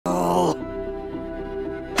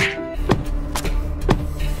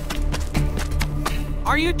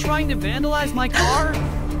Are you trying to vandalize my car?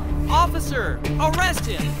 Officer, arrest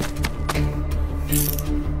him!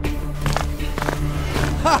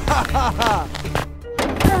 Ha ha ha ha!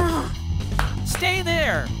 Stay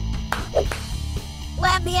there!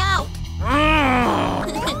 Let me out!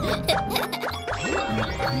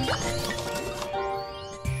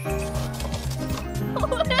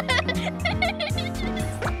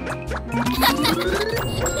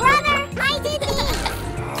 Brother, I did these!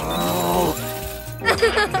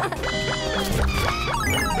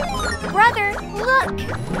 Brother, look!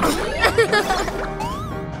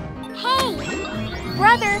 Hey!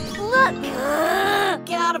 Brother, look!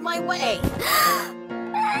 Get out of my way!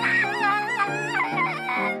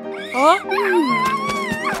 Huh?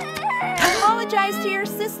 Apologize to your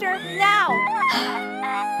sister now!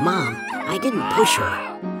 Mom, I didn't push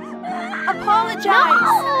her. Apologize!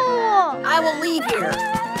 No! I will leave here.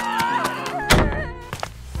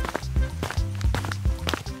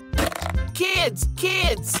 Kids!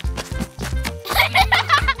 Kids!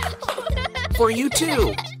 For you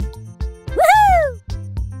too! Woohoo!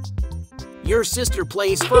 Your sister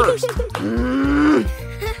plays first. Wait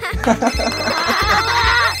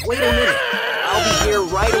a minute. I'll be here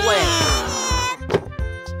right away.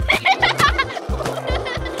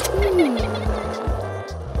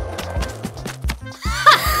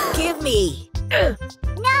 Give me.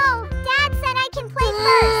 No, Dad said I can play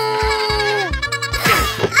first.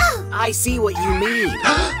 I see what you mean.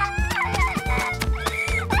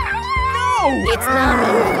 No! It's not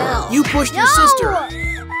your fault. You pushed your sister.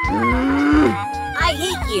 I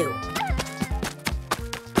hate you.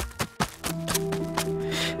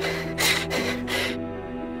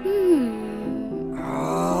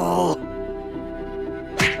 Oh.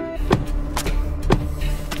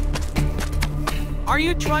 Are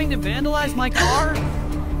you trying to vandalize my car?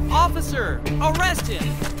 Officer, arrest him!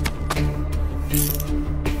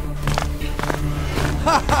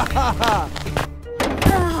 Ha ha ha ha!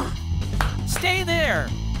 Stay there!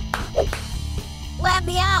 Let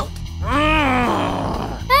me out.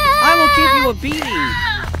 I will give you a beating!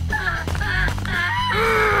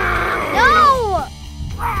 No!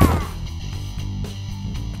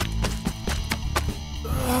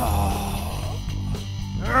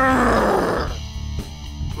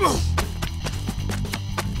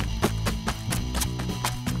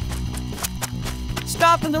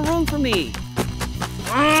 Stop in the room for me!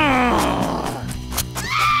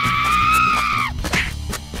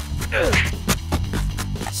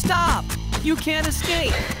 Stop! You can't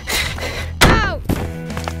escape! Out!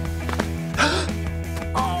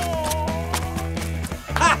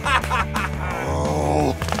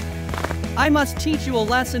 I must teach you a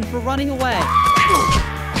lesson for running away.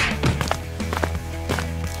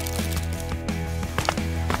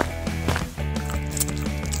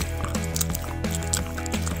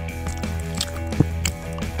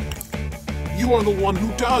 You are the one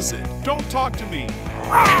who does it. Don't talk to me.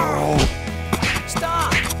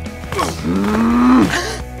 Stop!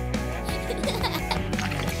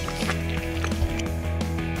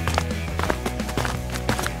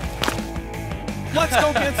 Let's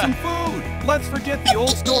go get some food. Let's forget the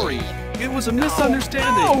old story. It was a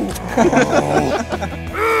misunderstanding.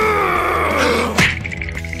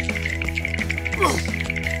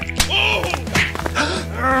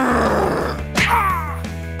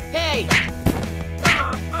 Hey!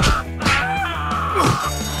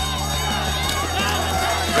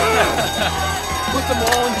 Put them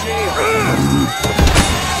all in jail.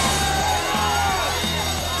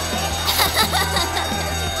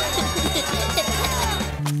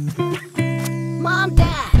 Mom,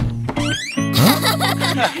 Dad.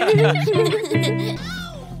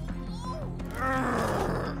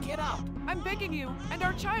 Get up! I'm begging you, and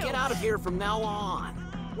our child. Get out of here from now on.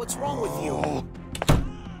 What's wrong with you?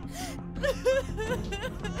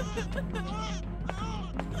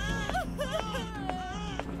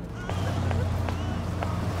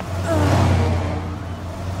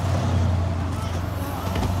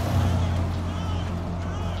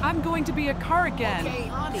 I'm going to be a car again. Okay,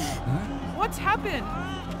 honey. What's happened?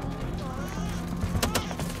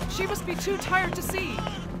 She must be too tired to see.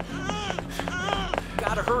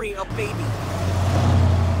 Gotta hurry up, baby.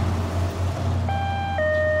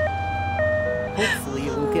 Hopefully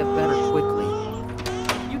it will get better quickly.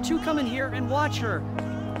 You two come in here and watch her.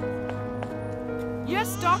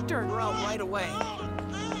 Yes, doctor. We're out right away.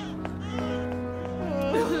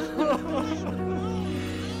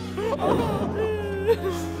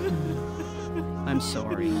 I'm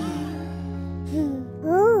sorry.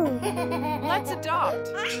 Let's adopt.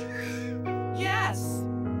 Yes.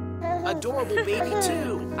 Adorable baby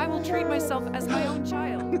too. I will treat myself as my own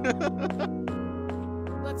child.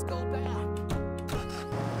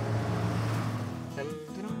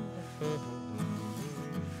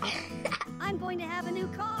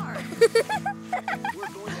 We're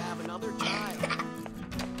going to have another child.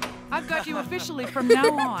 I've got you officially from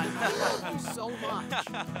now on. Thank you so much.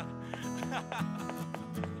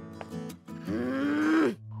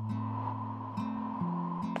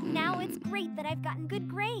 Now it's great that I've gotten good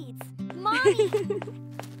grades. Mommy!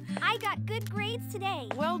 I got good grades today.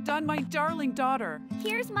 Well done, my darling daughter.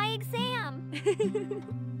 Here's my exam.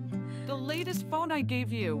 The latest phone I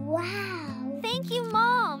gave you. Wow. Thank you,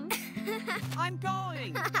 Mom. I'm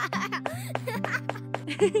going.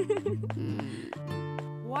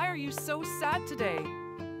 Why are you so sad today?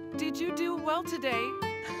 Did you do well today?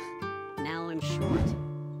 Now I'm short.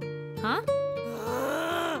 Huh?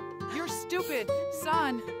 You're stupid.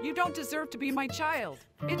 Son, you don't deserve to be my child.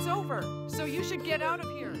 It's over, so you should get out of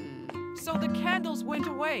here. So the candles went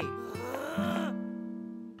away.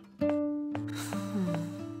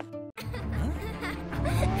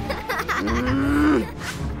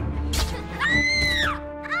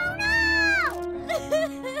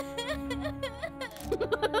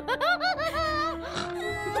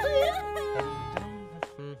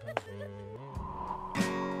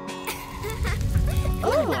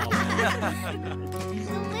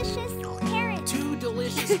 Delicious carrot. Too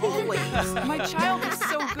delicious always. My child is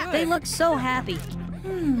so good. They look so happy.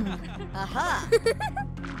 Aha!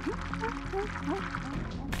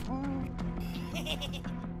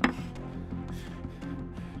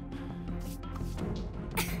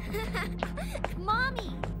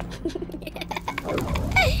 Mommy.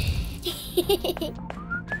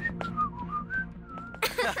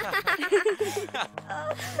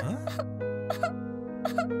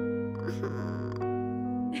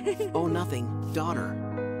 Oh, nothing. Daughter.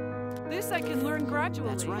 This I can learn gradually.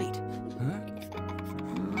 That's right.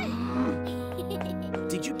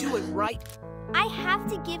 Did you do it right? I have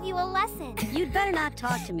to give you a lesson. You'd better not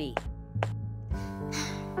talk to me.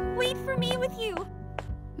 Wait for me with you.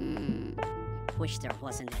 Wish there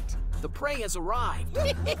wasn't it. The prey has arrived.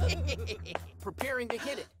 Preparing to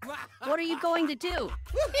hit it. What are you going to do?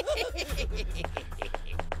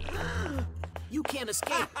 You can't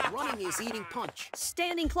escape. Running is eating punch.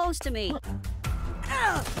 Standing close to me.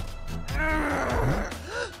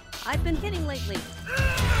 I've been hitting lately.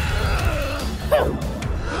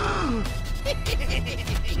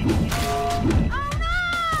 Oh no!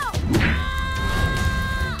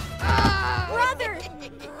 Brother!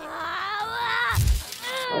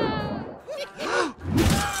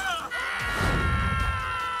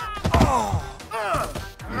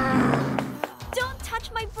 Don't touch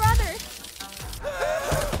my brother!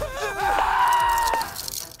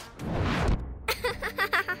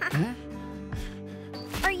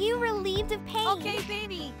 Are you relieved of pain? Okay,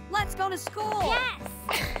 baby, let's go to school. Yes!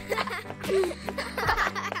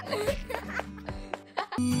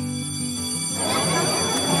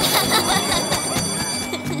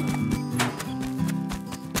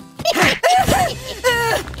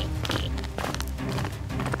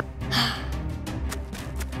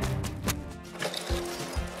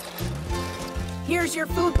 Here's your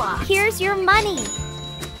food box. Here's your money.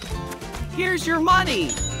 Here's your money.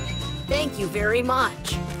 Thank you very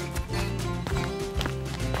much.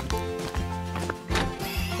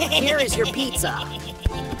 Here is your pizza.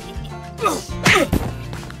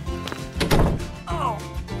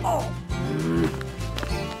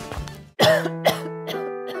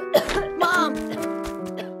 Mom!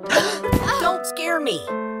 Don't scare me.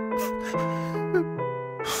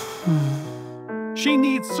 She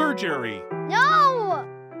needs surgery. No!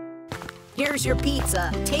 Here's your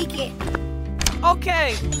pizza. Take it.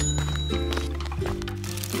 Okay.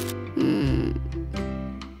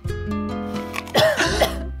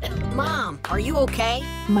 Mom, are you okay?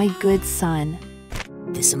 My good son.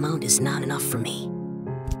 This amount is not enough for me.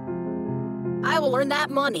 I will earn that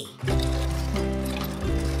money.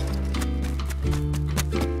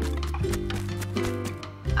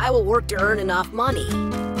 I will work to earn enough money.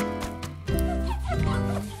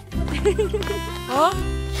 Huh?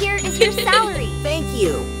 Here is your salary. Thank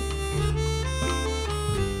you.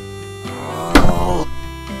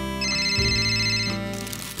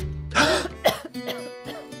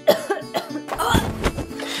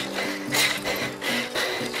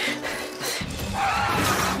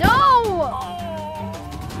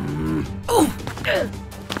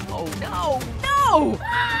 Oh no! No!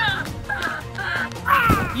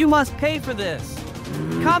 You must pay for this.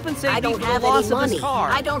 Compensate I me don't for have the loss any of money. this car.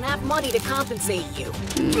 I don't have money to compensate you.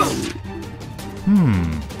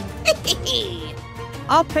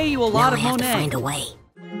 I'll pay you a lot Now of I have to Monet. find a way.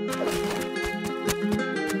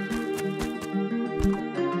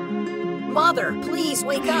 Mother, please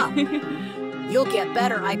wake up. You'll get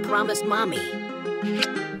better, I promise, Mommy.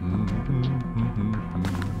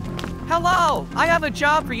 Hello, I have a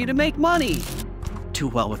job for you to make money. Too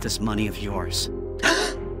well with this money of yours.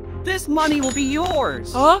 This money will be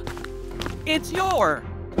yours. Huh? It's your.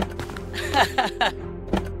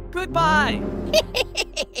 Goodbye.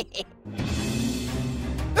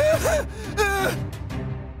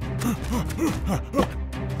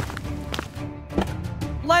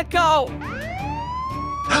 Let go.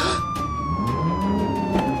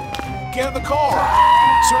 Get in the car!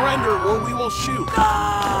 Surrender or we will shoot!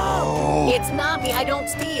 It's not me, I don't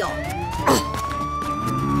steal.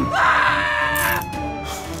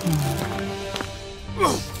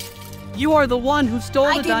 You are the one who stole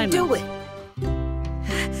I the didn't diamond. do it.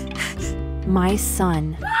 My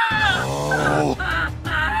son.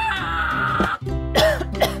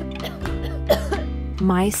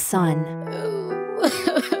 My son.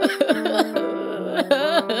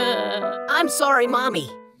 I'm sorry,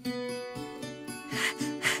 Mommy.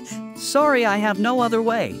 Sorry, I have no other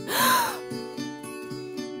way.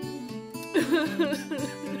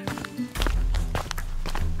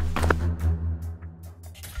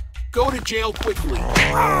 Go to jail quickly!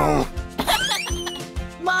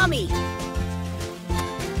 Mommy!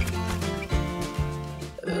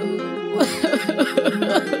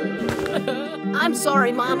 I'm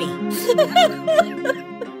sorry, Mommy.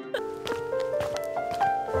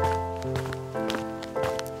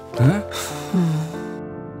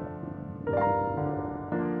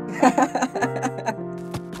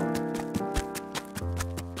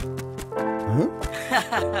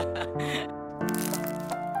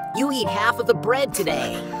 You eat half of the bread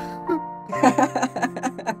today.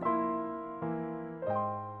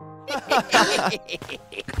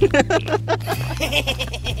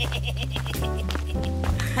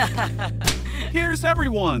 Here's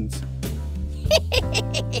everyone's.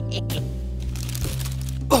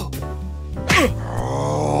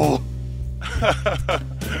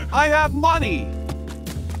 I have money.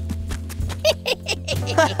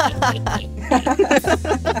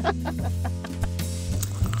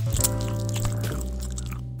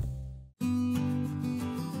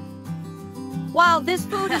 Wow, this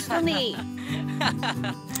food is for me.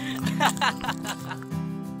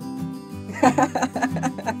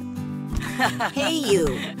 Hey, you.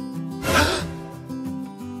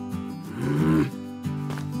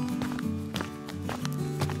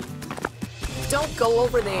 Don't go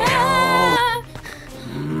over there.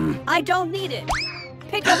 I don't need it.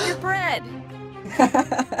 Pick up your bread.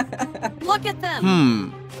 Look at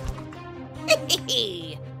them.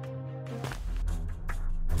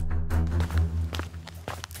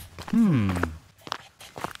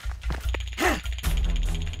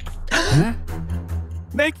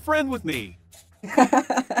 Make friend with me.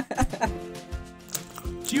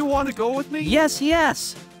 Do you want to go with me? Yes,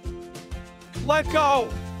 yes. Let go.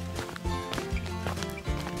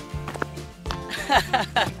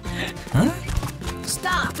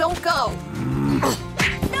 Stop, don't go.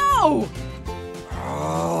 No!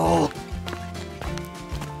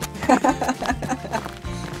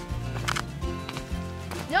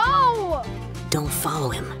 No! Don't follow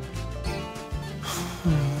him.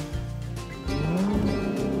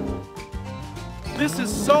 This is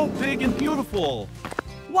so big and beautiful.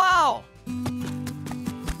 Wow!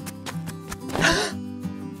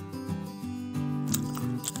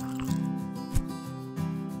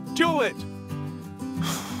 Do it.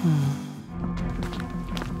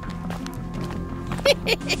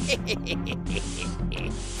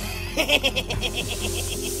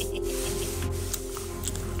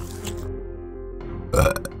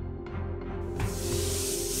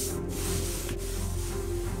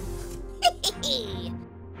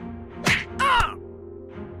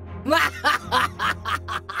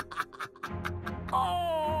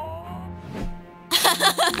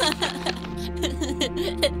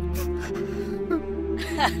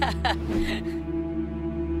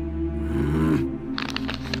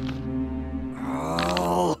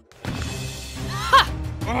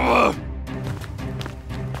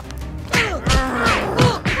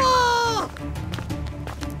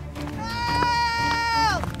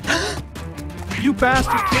 You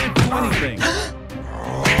bastard can't do anything.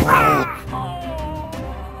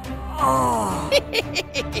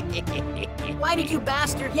 Why did you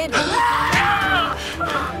bastard hit me?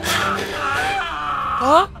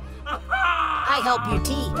 Huh? I help you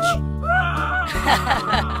teach.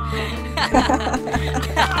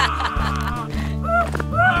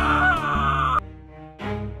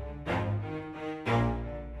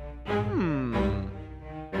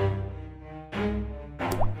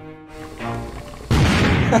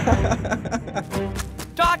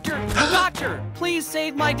 Doctor! Doctor! Please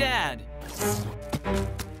save my dad!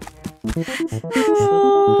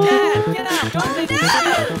 Dad! Don't make me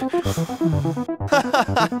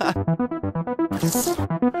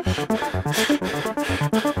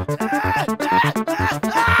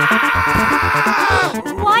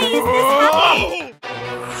Why is this happening?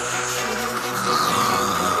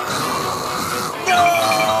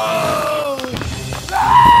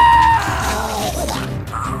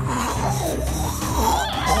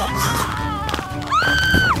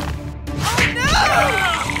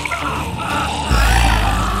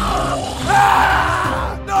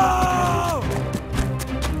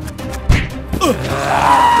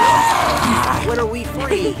 When are we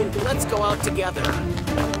free? Let's go out together.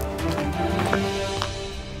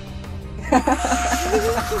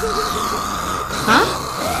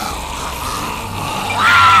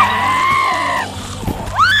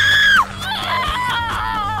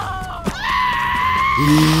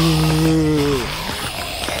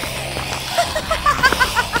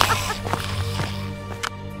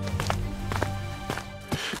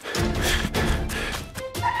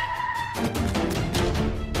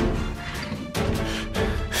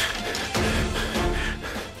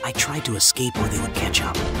 I tried to escape or they would catch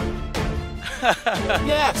up.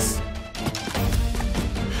 Yes!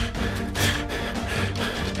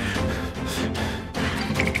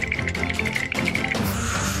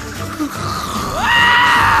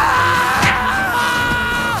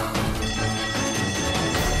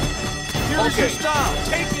 Here's your stop.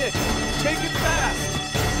 Take it. Take it fast.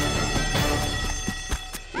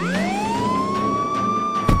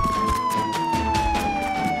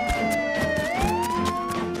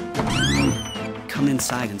 Come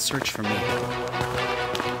inside and search for me.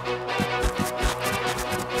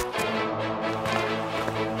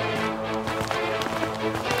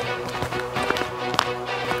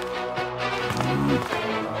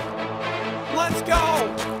 Let's go.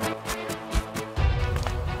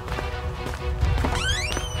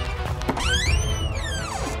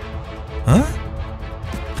 Huh?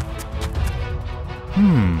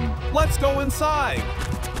 Let's go inside.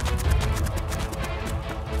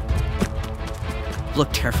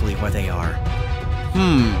 Look carefully where they are.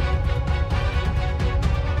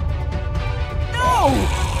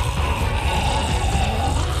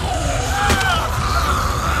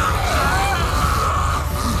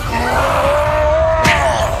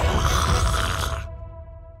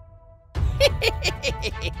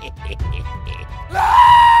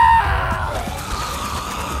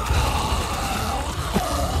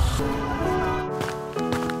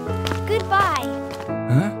 Goodbye.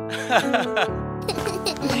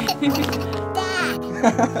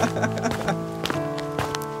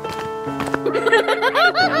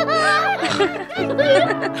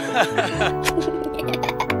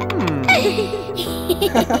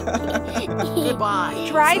 Goodbye.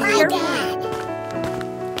 Drive carefully.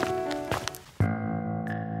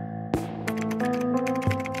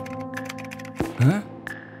 Huh?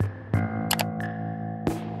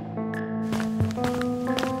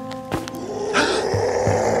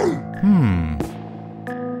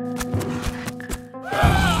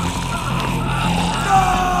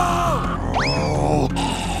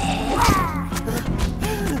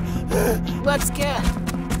 Let's get.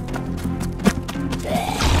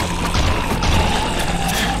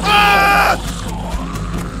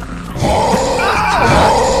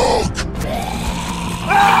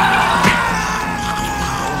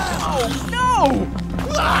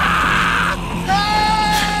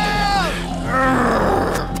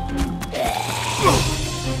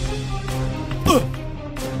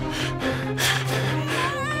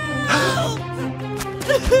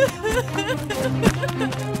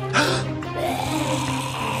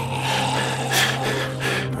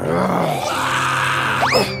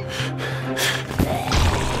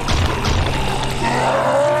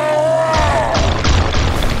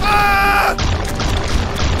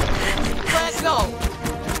 Let go.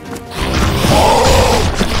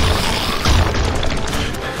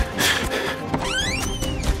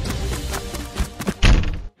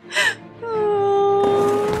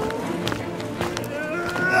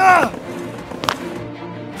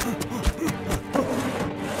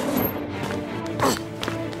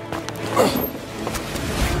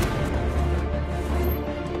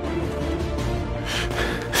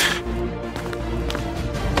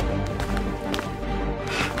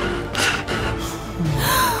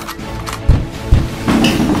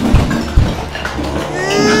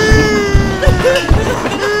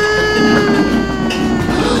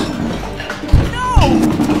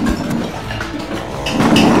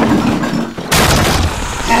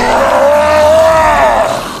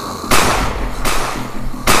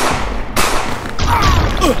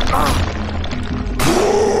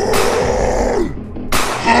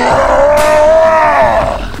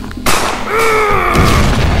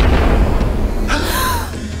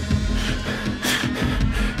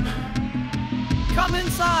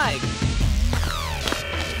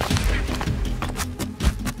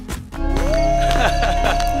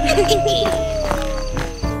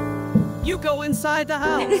 You go inside the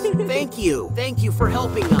house. Thank you. Thank you for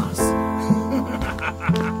helping us.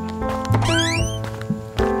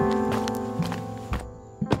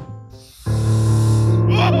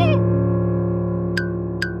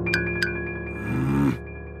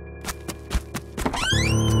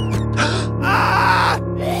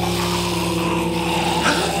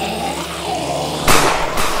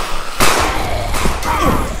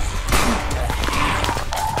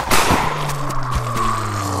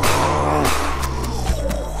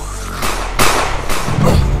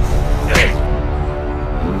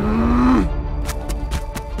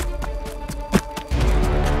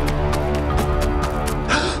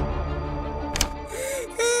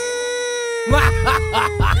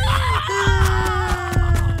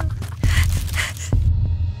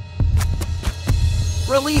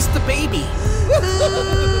 Release the baby.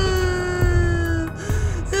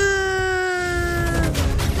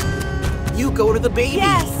 You go to the baby.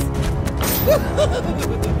 Yes.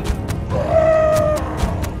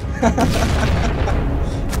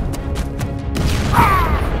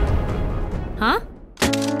 Huh?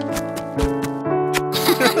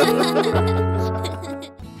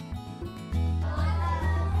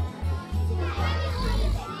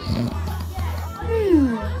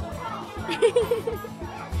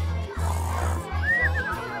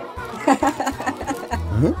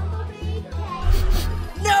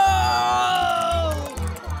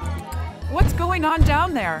 What's going on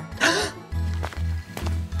down there?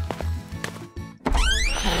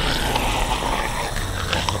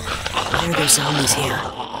 Why are there zombies here?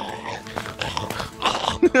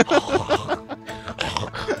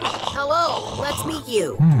 Hello, let's meet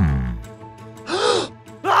you.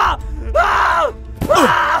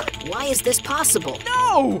 Why is this possible?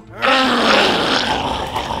 No!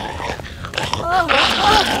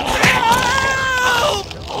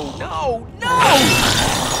 Oh, no! No!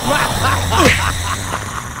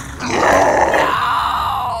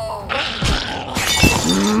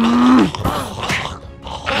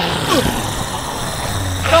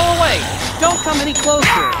 Go away! Don't come any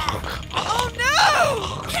closer! Oh no!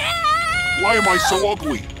 Why am I so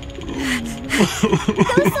ugly? Go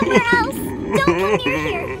somewhere else. Don't come near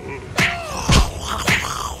here.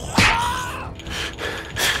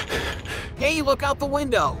 Hey, look out the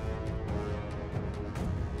window.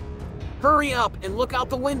 Hurry up and look out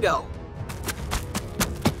the window.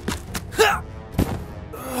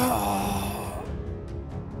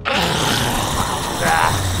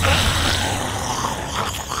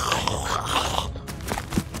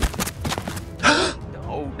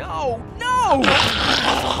 No, no, no!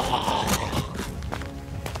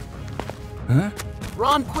 Huh?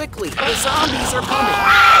 Run quickly, the zombies are coming.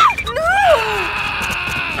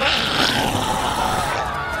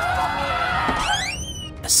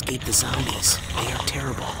 Escape the zombies. They are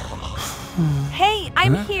terrible. Hey,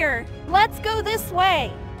 I'm here. Let's go this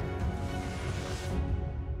way.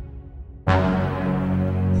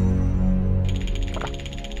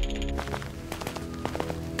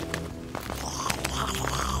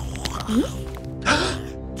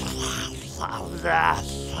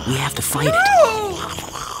 We have to fight it.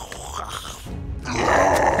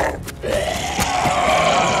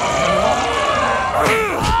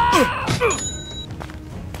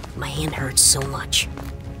 My hand hurts so much.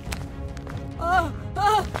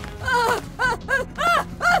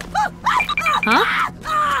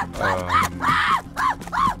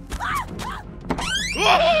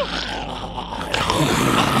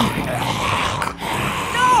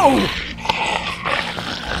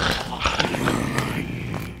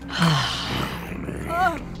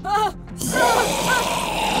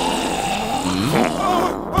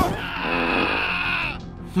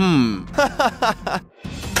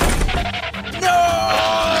 No!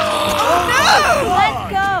 Let's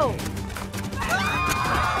go.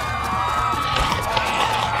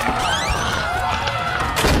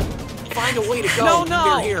 Find a way to go. No, no.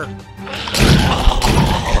 They're here.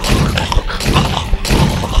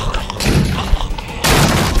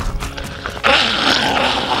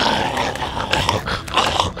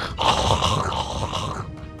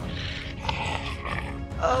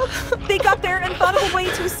 They got there and thought of a way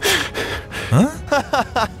to escape.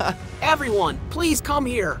 Everyone, please come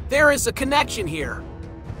here. There is a connection here.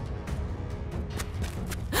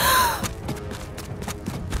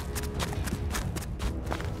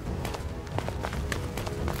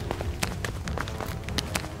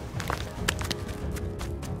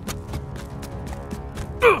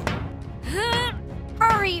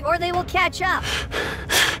 Hurry, or they will catch up.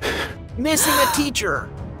 Missing a teacher.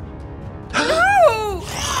 No!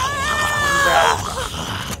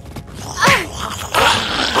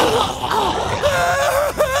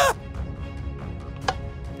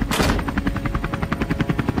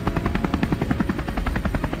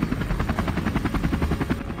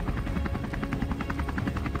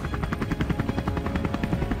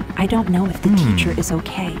 don't know if the teacher is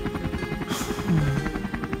okay.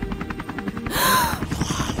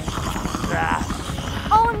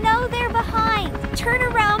 Oh no, they're behind! Turn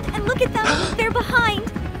around and look at them! They're behind!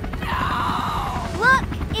 Look!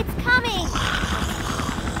 It's coming!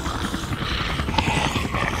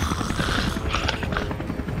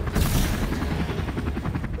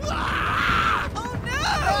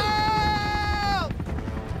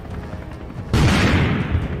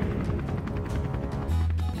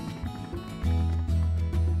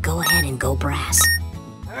 Go ahead and go brass.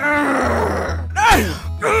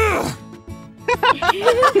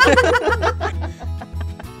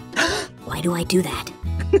 Why do I do that?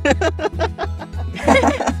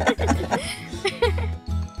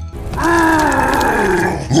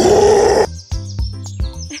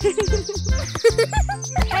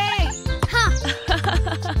 Hey! Huh!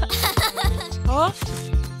 Huh?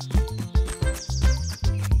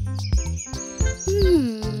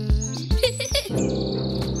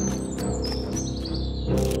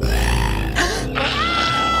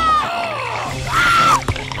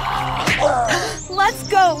 Let's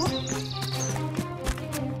go!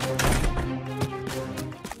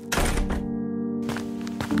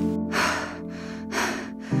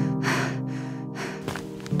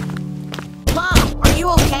 Mom, are you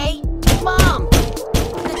okay? Mom!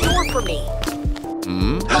 The door for me.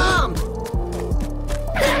 Mom!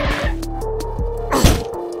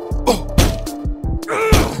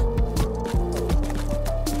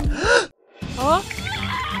 Huh?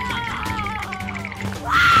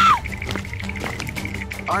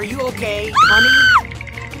 Are you okay, honey?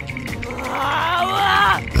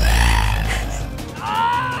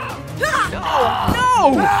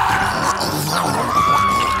 No!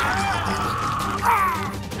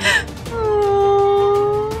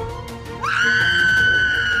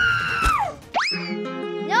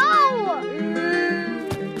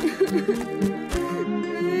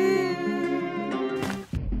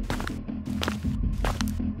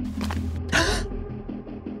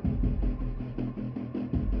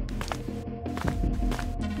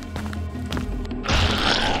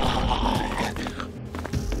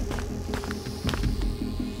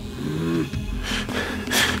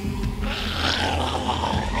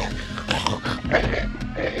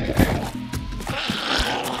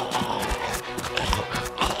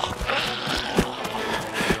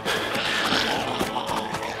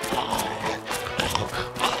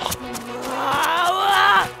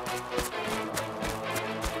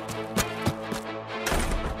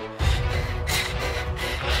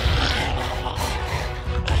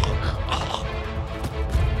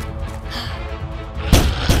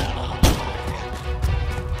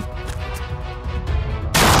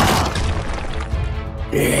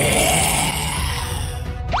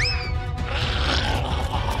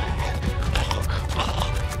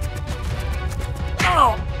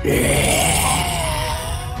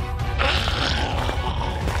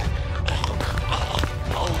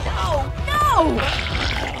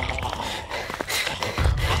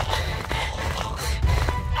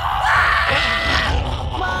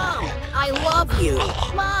 Mom! I love you!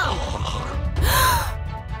 Mom!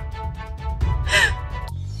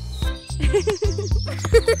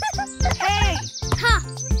 Hey! Huh!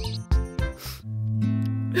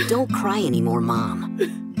 Don't cry anymore, Mom.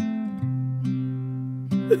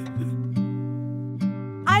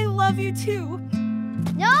 I love you too.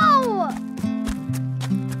 No!